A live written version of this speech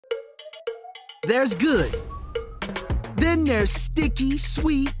There's good. Then there's sticky,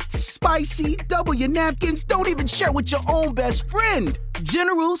 sweet, spicy, double your napkins, don't even share with your own best friend.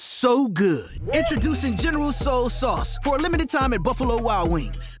 General So Good. Introducing General Soul Sauce for a limited time at Buffalo Wild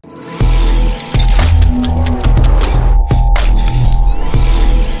Wings.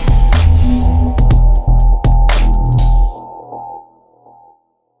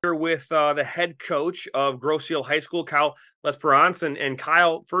 Here with the head coach of Grosse High School, Kyle Lesperance. And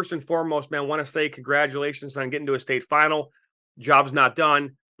Kyle, first and foremost, man, I want to say congratulations on getting to a state final. Job's not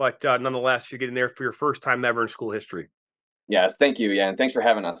done, but nonetheless, you're getting there for your first time ever in school history. Yes, thank you. Yeah, and thanks for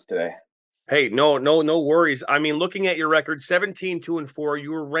having us today. Hey, no worries. I mean, looking at your record, 17-2-4,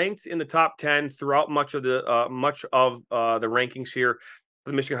 you were ranked in the top 10 throughout much of the rankings here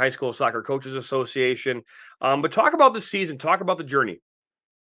for the Michigan High School Soccer Coaches Association. But talk about the season, talk about the journey.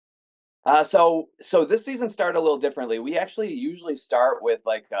 So this season started a little differently. We actually usually start with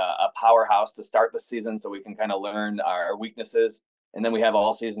like a powerhouse to start the season, so we can kind of learn our weaknesses, and then we have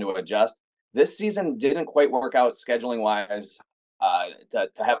all season to adjust. This season didn't quite work out scheduling wise to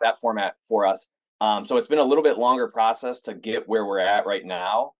have that format for us. So it's been a little bit longer process to get where we're at right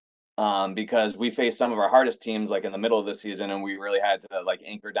now, because we faced some of our hardest teams like in the middle of the season, and we really had to like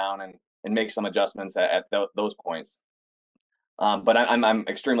anchor down and make some adjustments at those points. But I'm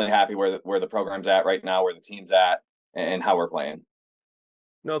extremely happy where the program's at right now, where the team's at, and how we're playing.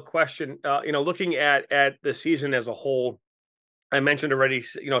 No question. Looking at the season as a whole, I mentioned already,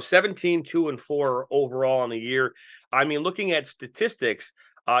 17-2-4 overall on the year. I mean, looking at statistics,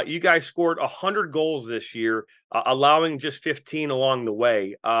 you guys scored 100 goals this year, allowing just 15 along the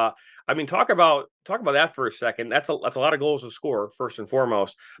way. I mean, talk about that for a second. That's a lot of goals to score, first and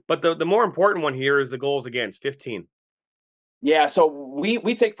foremost. But the more important one here is the goals against, 15. Yeah, so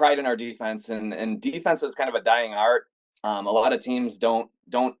we take pride in our defense, and defense is kind of a dying art. A lot of teams don't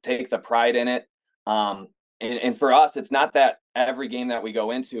take the pride in it. And for us, it's not that every game that we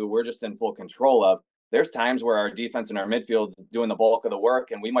go into, we're just in full control of. There's times where our defense and our midfield doing the bulk of the work,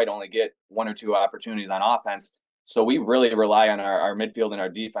 and we might only get one or two opportunities on offense. So we really rely on our midfield and our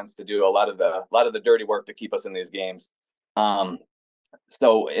defense to do a lot of the dirty work to keep us in these games. Um,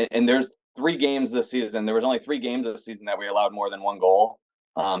 and there's 3 games this season. There was only 3 games this season that we allowed more than one goal.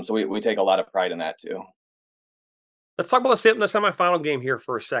 So we take a lot of pride in that too. Let's talk about the semifinal game here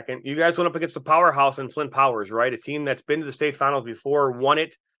for a second. You guys went up against the powerhouse in Flint Powers, right? A team that's been to the state finals before, won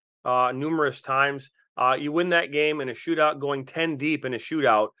it numerous times. You win that game in a shootout, going 10 deep in a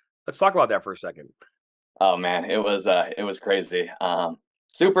shootout. Let's talk about that for a second. Oh man, it was crazy.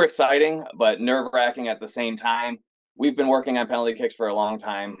 Super exciting, but nerve-wracking at the same time. We've been working on penalty kicks for a long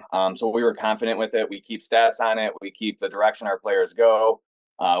time, so we were confident with it. We keep stats on it. We keep the direction our players go.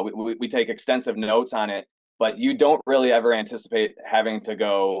 We take extensive notes on it, but you don't really ever anticipate having to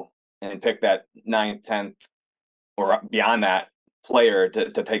go and pick that 9th, 10th, or beyond that player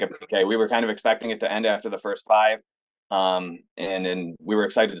to take a PK. We were kind of expecting it to end after the first 5, and we were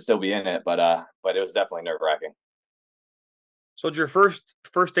excited to still be in it, but it was definitely nerve-wracking. So it's your first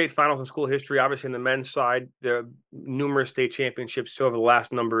state finals in school history. Obviously, on the men's side, there are numerous state championships over the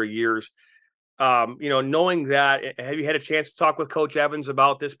last number of years. Knowing that, have you had a chance to talk with Coach Evans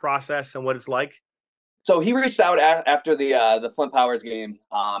about this process and what it's like? So he reached out after the Flint Powers game,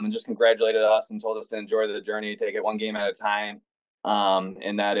 and just congratulated us and told us to enjoy the journey, take it one game at a time,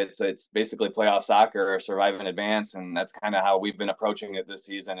 and that it's basically playoff soccer or survive and advance, and that's kind of how we've been approaching it this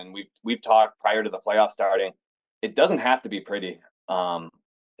season. And we've talked prior to the playoff starting. It doesn't have to be pretty.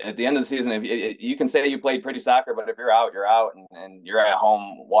 At the end of the season, if you can say you played pretty soccer, but if you're out, you're out, and you're at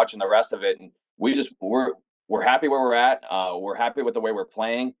home watching the rest of it. And we're happy where we're at. We're happy with the way we're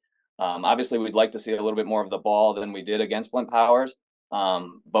playing. Obviously, we'd like to see a little bit more of the ball than we did against Flint Powers,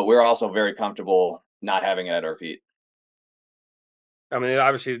 but we're also very comfortable not having it at our feet. I mean,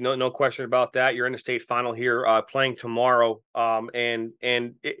 obviously, no question about that. You're in the state final here, playing tomorrow,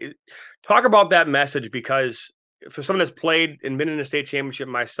 and talk about that message, because for someone that's played and been in the state championship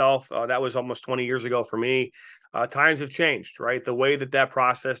myself, that was almost 20 years ago for me. Times have changed, right? The way that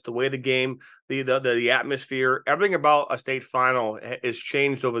process, the way the game, the atmosphere, everything about a state final has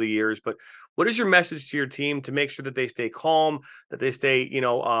changed over the years. But what is your message to your team to make sure that they stay calm, that they stay,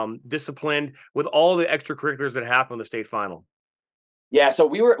 disciplined with all the extracurriculars that happen in the state final? Yeah, so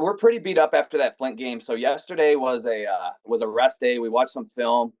we're pretty beat up after that Flint game. So yesterday was a rest day. We watched some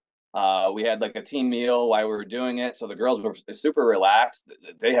film. We had like a team meal while we were doing it. So the girls were super relaxed.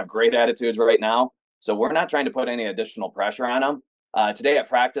 They have great attitudes right now. So we're not trying to put any additional pressure on them. Today at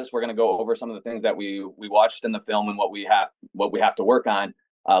practice, we're going to go over some of the things that we watched in the film and what we have to work on.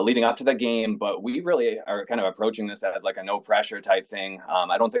 leading up to the game, but we really are kind of approaching this as like a no pressure type thing.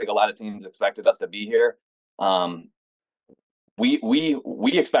 I don't think a lot of teams expected us to be here.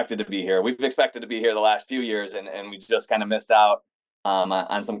 We expected to be here. We've expected to be here the last few years, and we just kind of missed out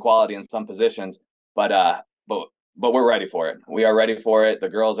on some quality in some positions. But we're ready for it. We are ready for it. The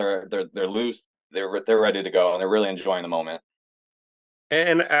girls they're loose. They're ready to go, and they're really enjoying the moment.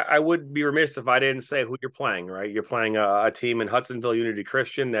 And I would be remiss if I didn't say who you're playing, right? You're playing a team in Hudsonville Unity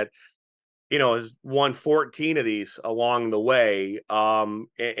Christian that, has won 14 of these along the way.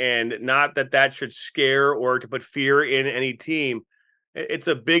 And not that should scare or to put fear in any team. It's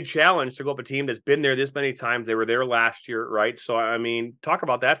a big challenge to go up a team that's been there this many times. They were there last year, right? So, I mean, talk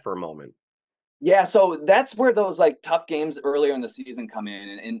about that for a moment. Yeah, so that's where those like tough games earlier in the season come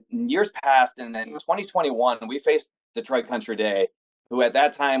in. And in years past, and in 2021, we faced Detroit Country Day, who at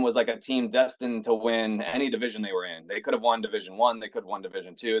that time was like a team destined to win any division they were in. They could have won Division One, they could have won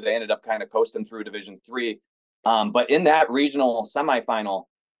Division Two. They ended up kind of coasting through Division Three. But in that regional semifinal,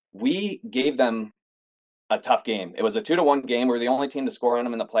 we gave them a tough game. It was a 2-1 game. We were the only team to score on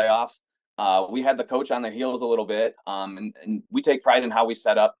them in the playoffs. We had the coach on their heels a little bit, and we take pride in how we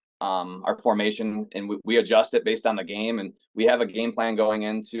set up our formation, and we adjust it based on the game, and we have a game plan going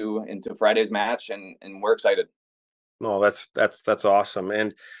into Friday's match, and we're excited. No, that's awesome.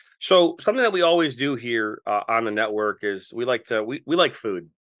 And so something that we always do here on the network is we like food.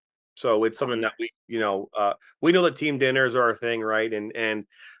 So it's something that we know that team dinners are a thing, right? And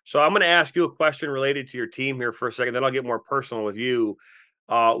so I'm going to ask you a question related to your team here for a second. Then I'll get more personal with you.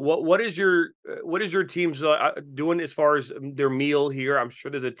 What is your team's doing as far as their meal here? I'm sure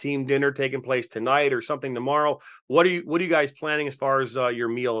there's a team dinner taking place tonight or something tomorrow. What are you guys planning as far as your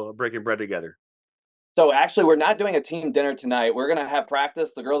meal, breaking bread together? So actually, we're not doing a team dinner tonight. We're gonna have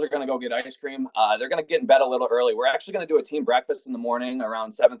practice. The girls are gonna go get ice cream. They're gonna get in bed a little early. We're actually gonna do a team breakfast in the morning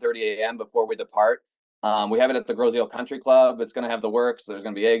around 7:30 a.m. before we depart. We have it at the Grosse Country Club. It's gonna have the works. There's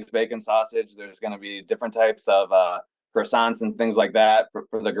gonna be eggs, bacon, sausage. There's gonna be different types of croissants and things like that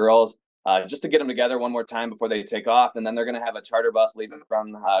for the girls, just to get them together one more time before they take off. And then they're gonna have a charter bus leaving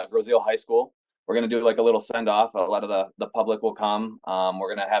from Grosse High School. We're going to do like a little send off. A lot of the public will come.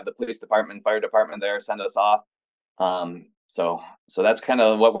 We're going to have the police department, fire department there send us off. So that's kind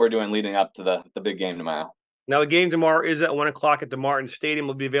of what we're doing leading up to the big game tomorrow. Now the game tomorrow is at 1 o'clock at the Martin Stadium.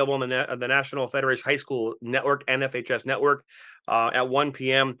 Will be available on the National Federation High School Network, NFHS Network, at 1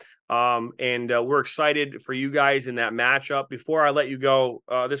 p.m. And we're excited for you guys in that matchup. Before I let you go,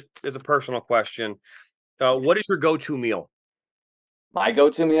 this is a personal question. What is your go-to meal? My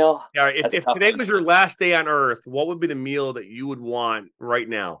go-to meal? Yeah, if today was your last day on Earth, what would be the meal that you would want right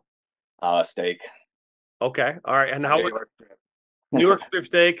now? Steak. Okay, all right. And how would New York strip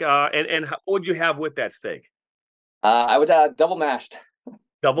steak? And what would you have with that steak? I would double mashed.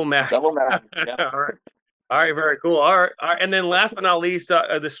 Double mashed. Double mashed. Yeah. All right, very cool. All right. And then last but not least,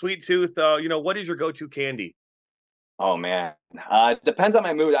 the sweet tooth. What is your go-to candy? Oh man, it depends on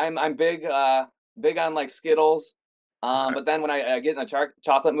my mood. I'm big on like Skittles. But then when I get in a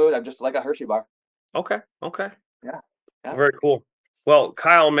chocolate mood, I'm just like a Hershey bar. Okay. Yeah. Very cool. Well,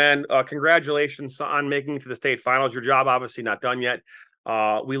 Kyle, man, congratulations on making it to the state finals. Your job obviously not done yet.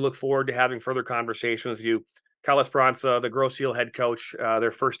 We look forward to having further conversations with you. Kyle Lesperance, the Grosse head coach,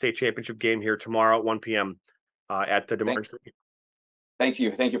 their first state championship game here tomorrow at 1 p.m. At the DeMartin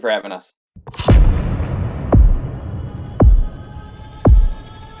Stadium. Thank you for having us.